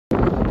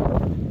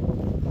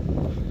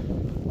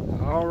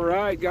All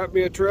right, got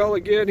me a trail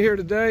again here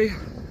today.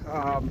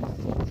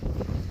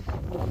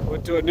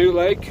 Went to a new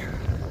lake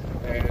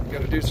and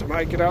gonna do some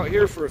hiking out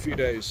here for a few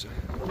days.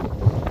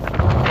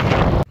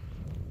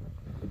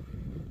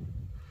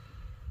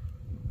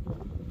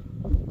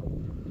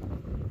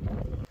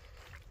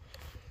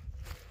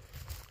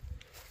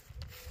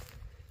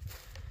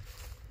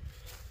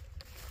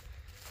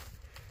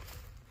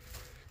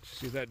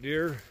 See that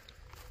deer?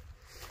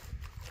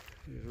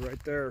 He's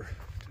right there.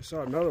 Just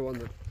saw another one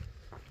that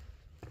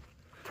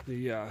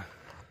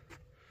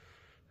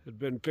had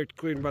been picked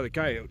clean by the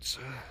coyotes.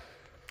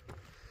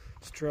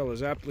 This trail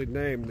is aptly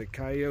named the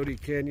Coyote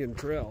Canyon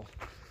Trail.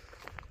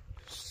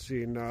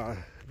 Seen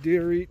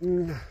deer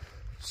eating,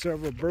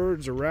 several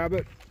birds, a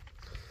rabbit.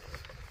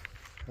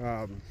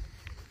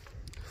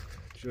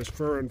 Just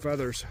fur and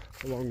feathers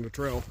along the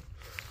trail.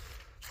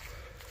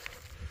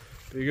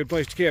 Be a good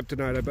place to camp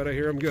tonight. I bet I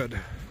hear them good.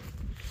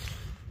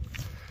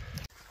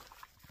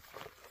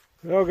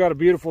 Well, got a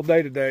beautiful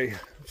day today.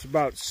 It's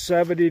about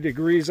 70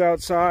 degrees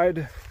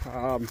outside.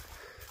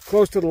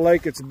 Close to the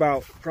lake, it's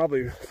about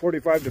probably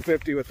 45 to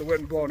 50 with the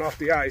wind blowing off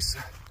the ice.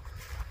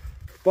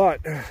 But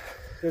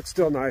it's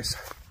still nice.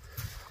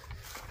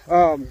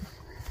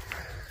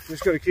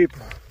 Just going to keep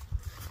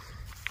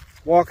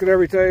walking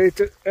every day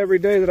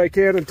that I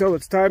can until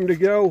it's time to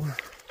go.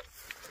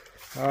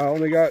 I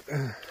only got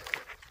a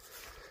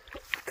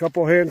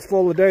couple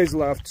handful of days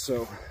left,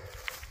 so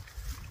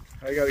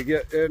I got to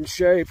get in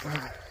shape.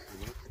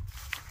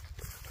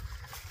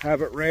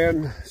 Haven't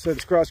ran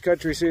since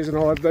cross-country season.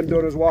 All I've been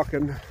doing is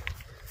walking.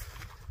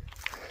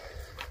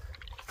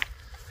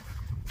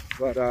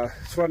 But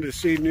it's fun to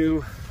see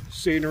new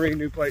scenery,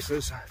 new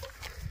places.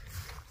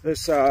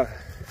 This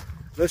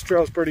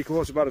trail is pretty cool.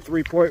 It's about a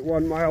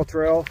 3.1 mile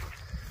trail.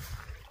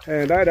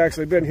 And I'd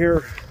actually been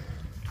here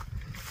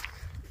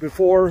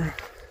before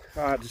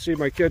to see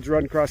my kids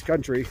run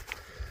cross-country.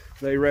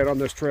 They ran on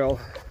this trail.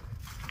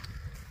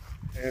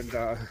 And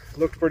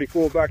looked pretty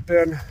cool back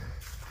then.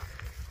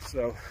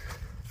 So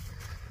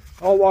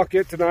I'll walk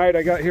it tonight.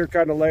 I got here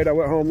kind of late. I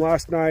went home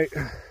last night,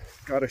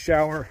 got a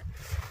shower,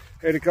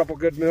 ate a couple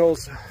good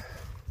meals,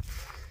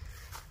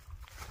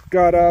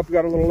 got up,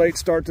 got a little late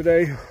start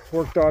today,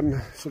 worked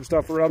on some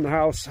stuff around the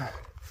house,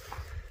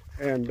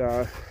 and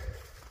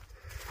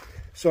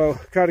so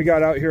kind of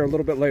got out here a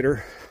little bit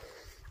later.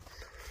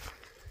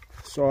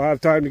 So I'll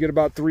have time to get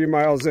about 3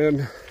 miles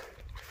in,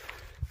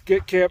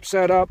 get camp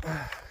set up,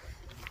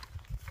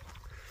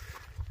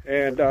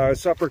 and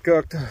supper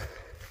cooked.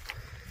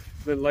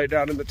 Then lay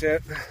down in the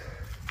tent.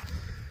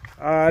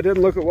 I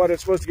didn't look at what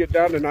it's supposed to get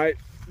down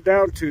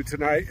to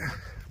tonight,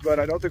 but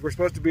I don't think we're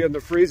supposed to be in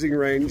the freezing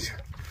range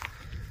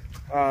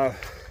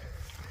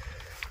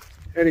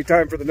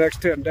anytime for the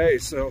next 10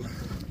 days. So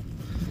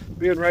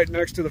being right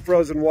next to the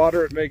frozen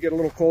water, it may get a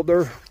little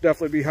colder.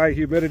 Definitely be high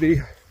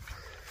humidity,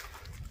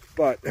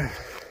 but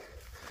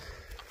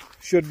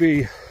should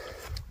be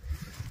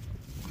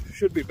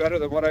better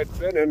than what I've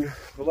been in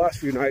the last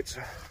few nights.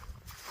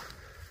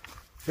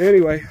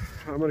 Anyway,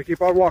 I'm going to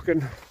keep on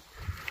walking.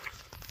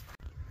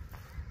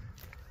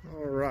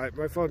 All right,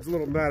 my phone's a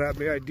little mad at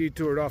me. I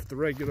detoured off the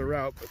regular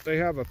route, but they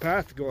have a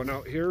path going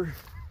out here.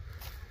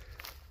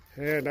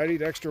 And I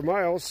need extra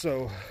miles,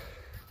 so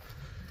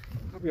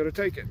I'm going to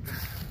take it.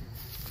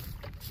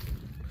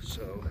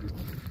 So,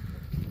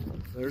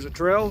 there's a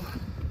trail.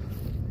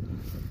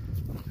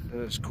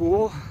 And it's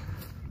cool.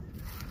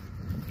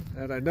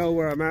 And I know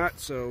where I'm at,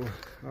 so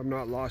I'm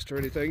not lost or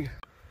anything.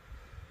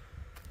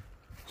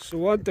 So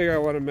one thing I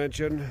want to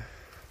mention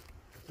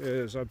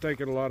is I'm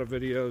taking a lot of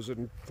videos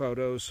and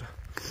photos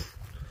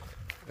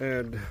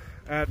and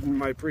adding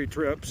my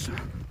pre-trips,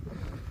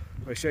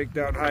 my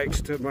shakedown hikes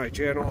to my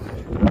channel.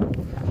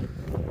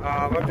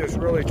 I'm just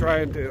really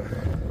trying to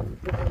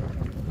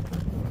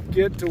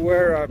get to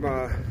where I'm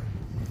a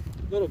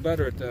little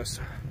better at this.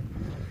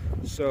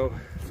 So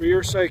for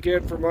your sake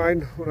and for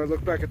mine, when I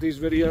look back at these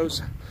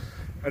videos,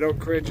 I don't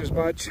cringe as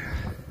much.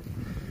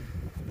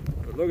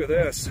 But look at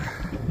this.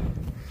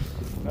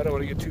 I don't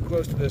want to get too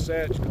close to this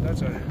edge, but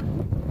that's a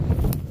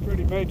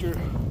pretty major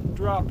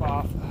drop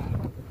off.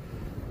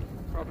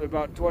 Probably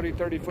about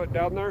 20-30 foot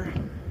down there.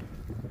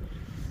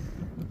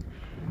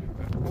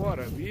 But what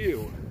a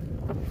view.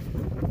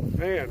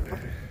 Man,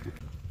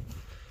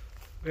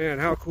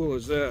 how cool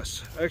is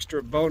this?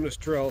 Extra bonus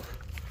trail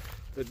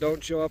that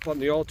don't show up on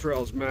the All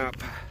Trails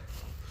map.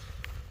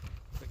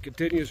 It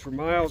continues for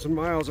miles and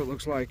miles, it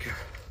looks like.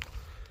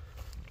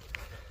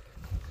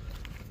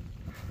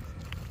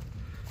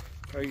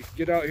 I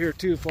get out here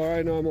too far,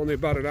 I know I'm only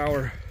about an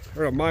hour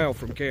or a mile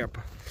from camp.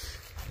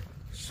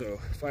 So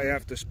if I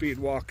have to speed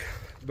walk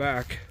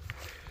back,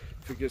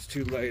 if it gets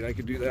too late, I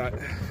can do that.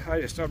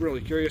 I'm really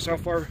curious how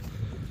far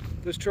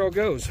this trail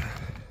goes.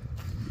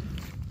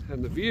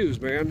 And the views,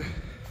 man,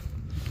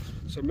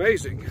 it's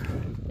amazing.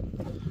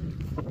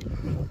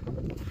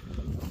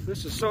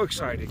 This is so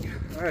exciting.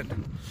 I had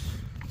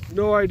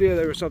no idea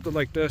there was something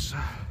like this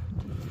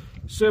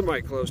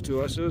semi close to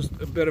us. It was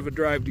a bit of a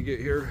drive to get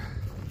here,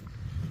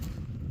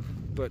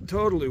 but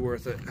totally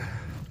worth it.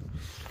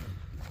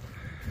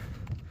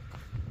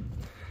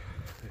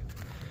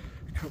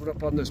 Coming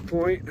up on this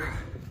point,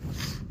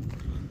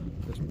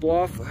 this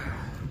bluff.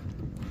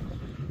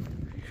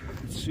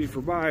 Let's see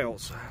for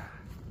miles.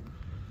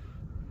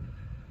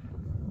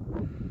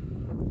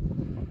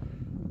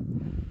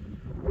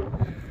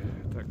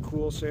 That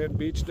cool sand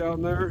beach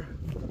down there.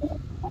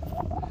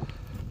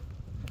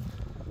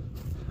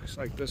 Looks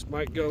like this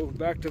might go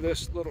back to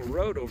this little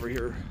road over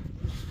here.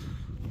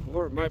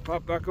 Or it might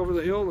pop back over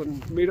the hill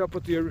and meet up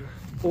with the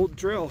old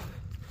trail.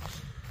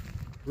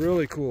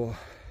 Really cool.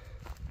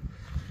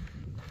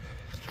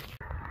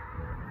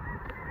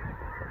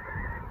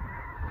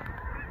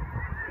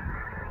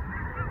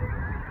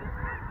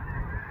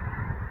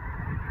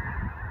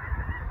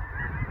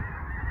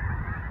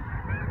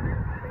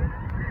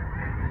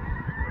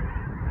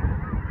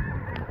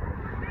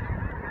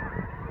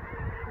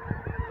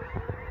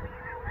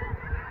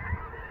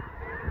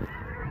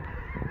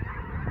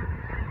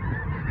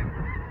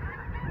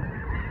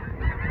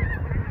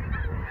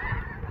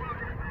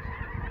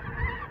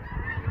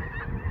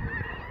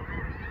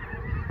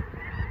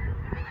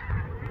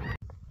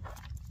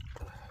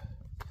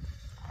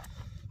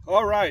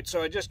 All right,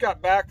 so I just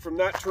got back from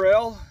that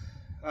trail.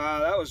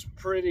 That was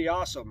pretty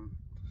awesome.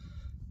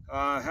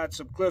 Had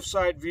some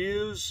cliffside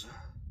views,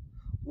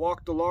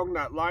 walked along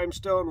that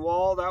limestone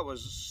wall. That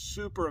was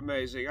super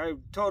amazing. I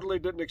totally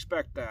didn't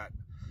expect that.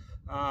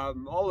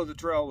 All of the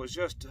trail was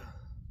just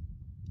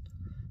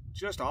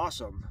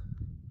awesome.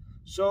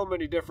 So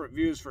many different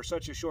views for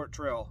such a short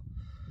trail.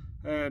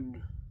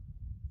 And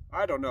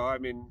I don't know, I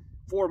mean,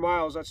 4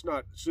 miles, that's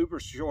not super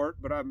short,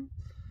 but I'm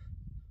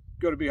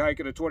going to be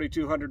hiking a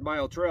 2,200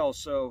 mile trail,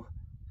 so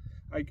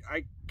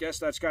I guess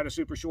that's kind of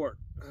super short.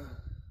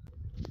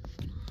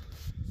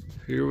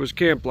 Here was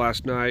camp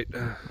last night,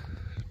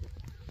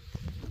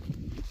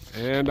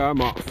 and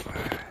I'm off.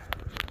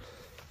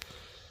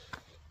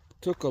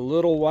 Took a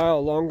little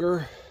while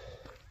longer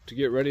to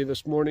get ready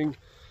this morning.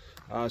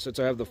 Since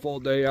I have the full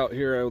day out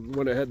here, I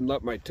went ahead and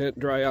let my tent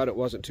dry out. It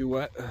wasn't too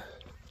wet.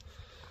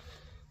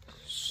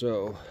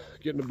 So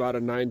getting about a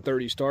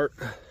 9:30 start.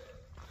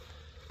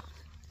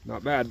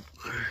 Not bad.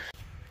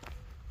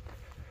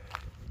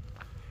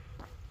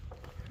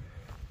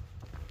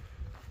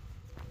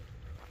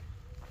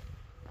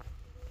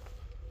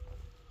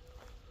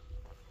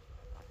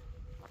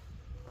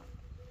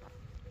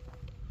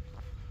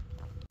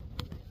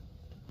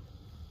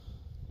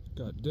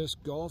 Got disc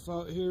golf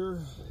out here,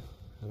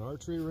 an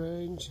archery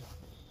range,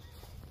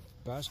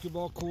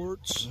 basketball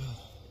courts,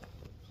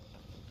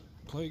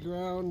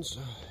 playgrounds.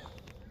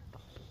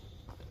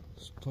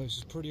 This place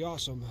is pretty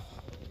awesome.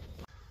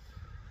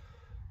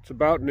 It's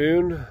about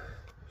noon,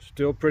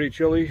 still pretty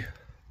chilly.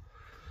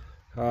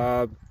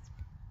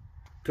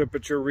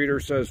 Temperature reader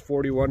says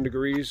 41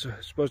 degrees.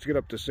 It's supposed to get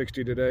up to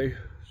 60 today,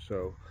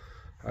 so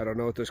I don't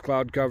know with this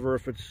cloud cover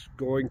if it's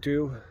going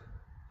to.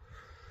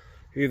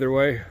 Either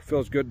way,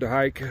 feels good to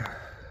hike.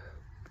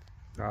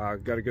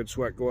 Got a good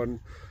sweat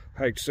going.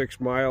 Hiked 6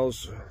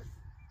 miles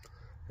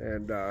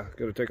and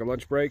gonna take a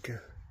lunch break.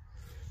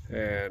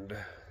 And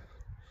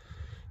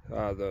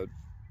the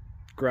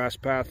grass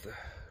path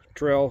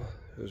trail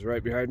is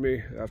right behind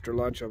me. After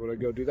lunch, I'm gonna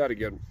go do that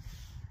again.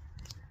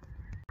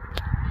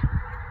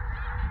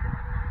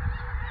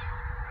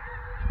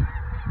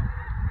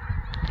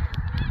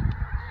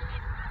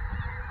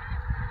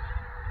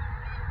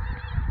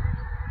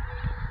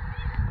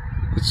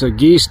 It's a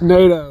geese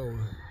NATO.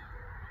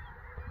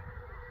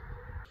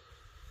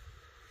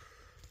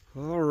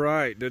 All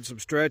right, did some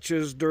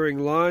stretches during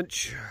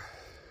lunch.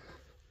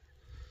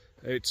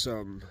 Ate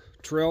some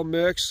trail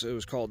mix. It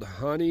was called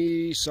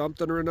honey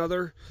something or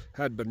another.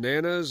 Had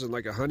bananas and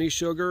like a honey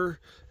sugar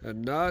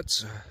and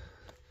nuts.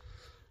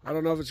 I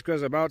don't know if it's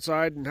because I'm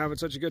outside and having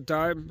such a good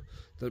time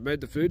that it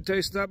made the food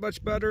taste that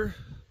much better,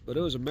 but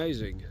it was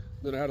amazing.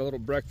 Then I had a little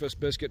breakfast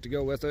biscuit to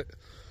go with it.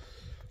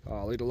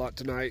 I'll eat a lot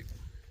tonight.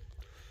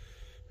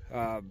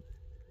 But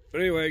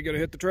anyway, gonna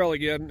hit the trail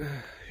again.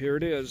 Here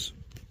it is.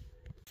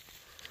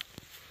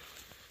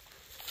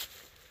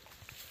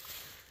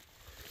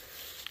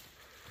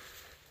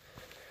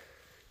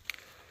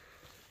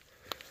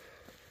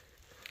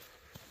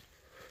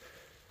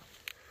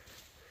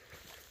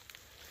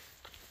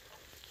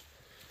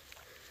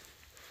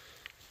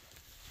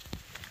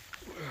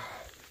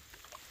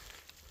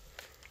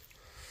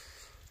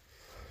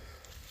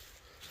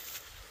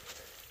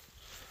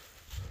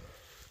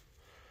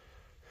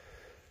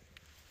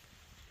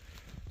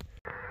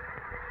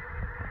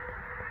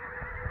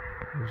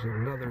 There's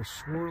another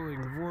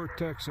swirling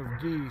vortex of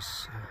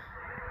geese.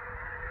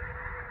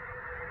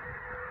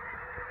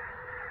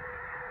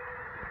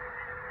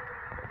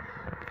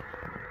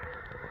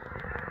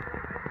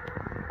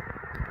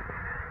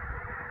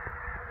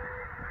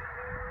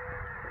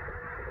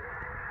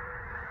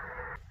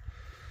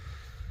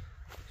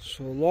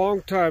 So a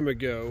long time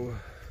ago,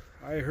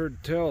 I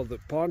heard tell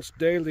that Ponce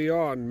de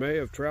Leon may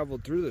have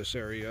traveled through this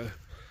area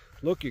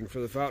looking for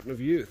the Fountain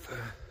of Youth.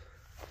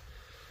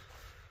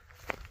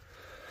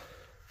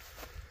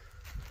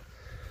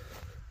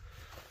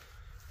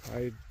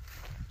 I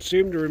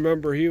seem to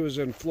remember he was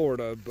in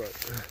Florida,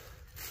 but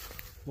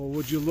Well,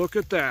 would you look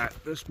at that?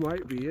 This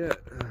might be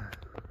it.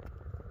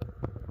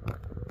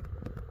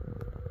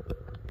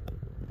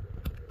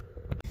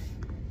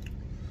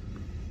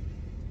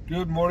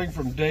 Good morning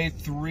from day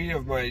 3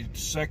 of my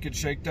second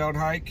Shakedown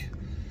hike.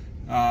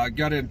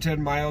 Got in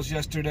 10 miles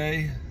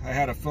yesterday. I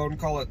had a phone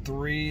call at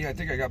 3. I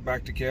think I got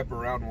back to camp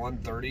around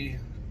 1:30,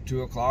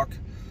 2 o'clock.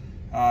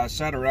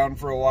 Sat around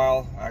for a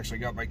while. I actually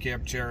got my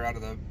camp chair out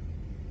of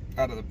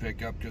the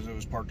pickup because it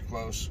was parked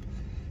close.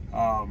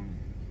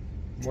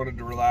 Wanted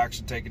to relax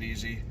and take it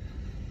easy.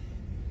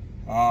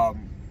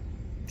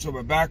 So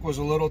my back was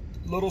a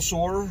little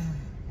sore.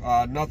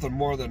 Nothing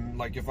more than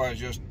like if I was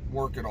just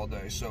working all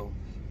day, so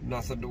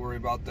nothing to worry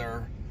about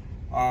there.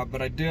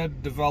 But I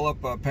did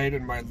develop a pain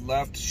in my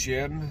left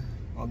shin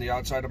on the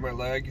outside of my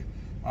leg.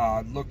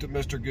 Looked at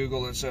Mr.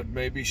 Google, it said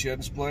maybe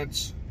shin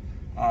splints.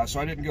 So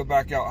I didn't go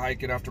back out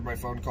hiking after my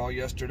phone call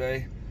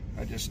yesterday.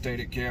 I just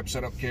stayed at camp,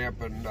 set up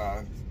camp, and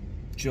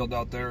chilled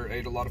out there,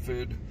 ate a lot of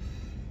food.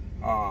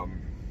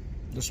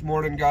 This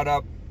morning got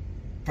up,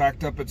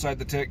 packed up inside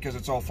the tent because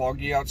it's all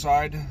foggy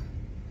outside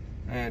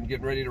and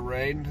getting ready to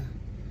rain.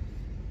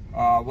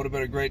 Would have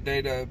been a great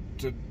day to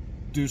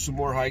do some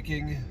more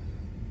hiking,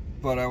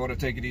 but I want to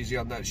take it easy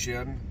on that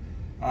shin.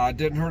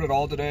 Didn't hurt at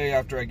all today.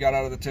 After I got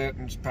out of the tent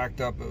and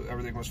packed up,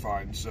 everything was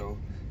fine. So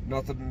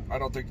nothing, I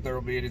don't think there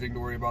will be anything to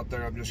worry about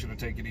there. I'm just going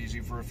to take it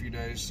easy for a few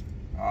days.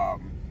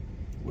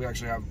 We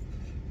actually have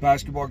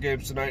basketball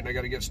games tonight, and I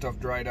got to get stuff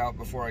dried out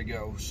before I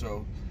go.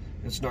 So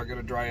it's not going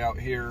to dry out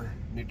here.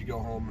 Need to go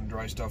home and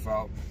dry stuff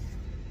out.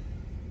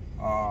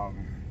 Other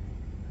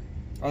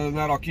than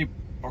that, I'll keep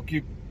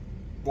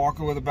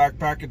walking with a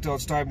backpack until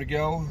it's time to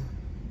go.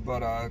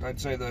 But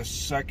I'd say the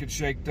second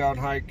Shakedown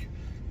hike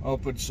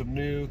opened some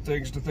new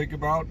things to think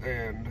about,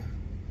 and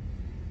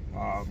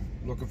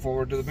looking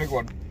forward to the big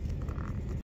one.